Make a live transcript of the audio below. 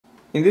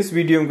In this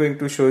video I'm going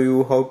to show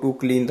you how to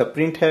clean the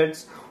print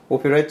heads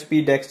of your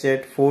HP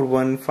DeskJet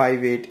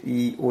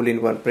 4158e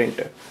all-in-one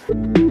printer.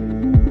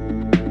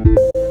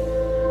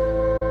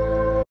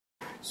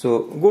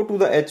 So go to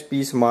the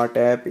HP Smart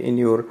app in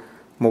your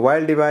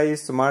mobile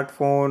device,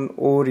 smartphone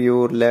or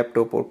your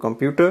laptop or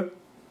computer.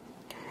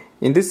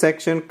 In this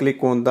section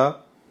click on the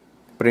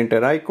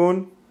printer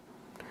icon.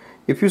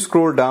 If you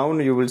scroll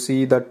down you will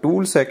see the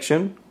tool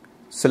section.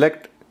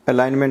 Select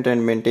alignment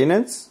and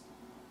maintenance.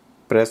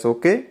 Press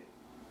OK.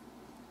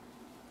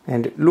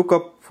 And look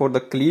up for the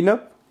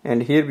cleanup,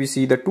 and here we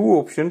see the two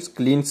options,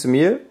 clean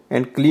smear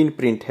and clean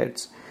print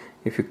heads.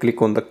 If you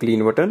click on the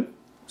clean button,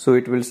 so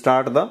it will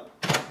start the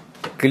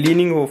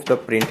cleaning of the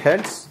print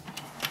heads,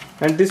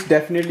 and this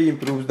definitely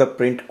improves the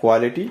print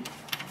quality.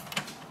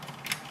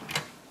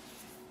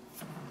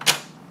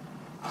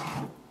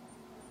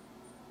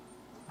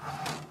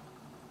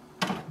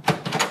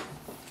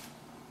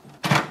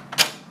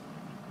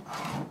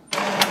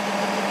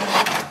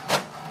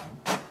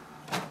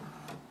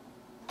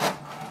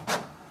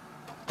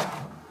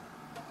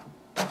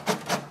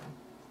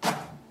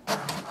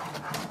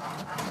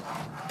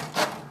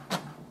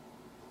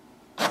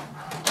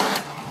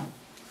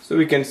 So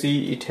we can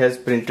see it has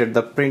printed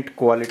the print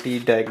quality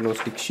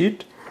diagnostic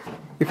sheet.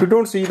 If you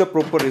don't see the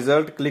proper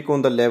result, click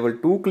on the level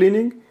 2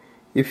 cleaning.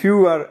 If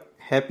you are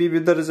happy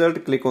with the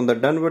result, click on the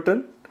done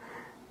button.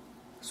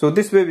 So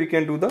this way we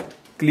can do the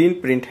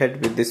clean print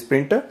head with this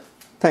printer.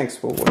 Thanks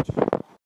for watching.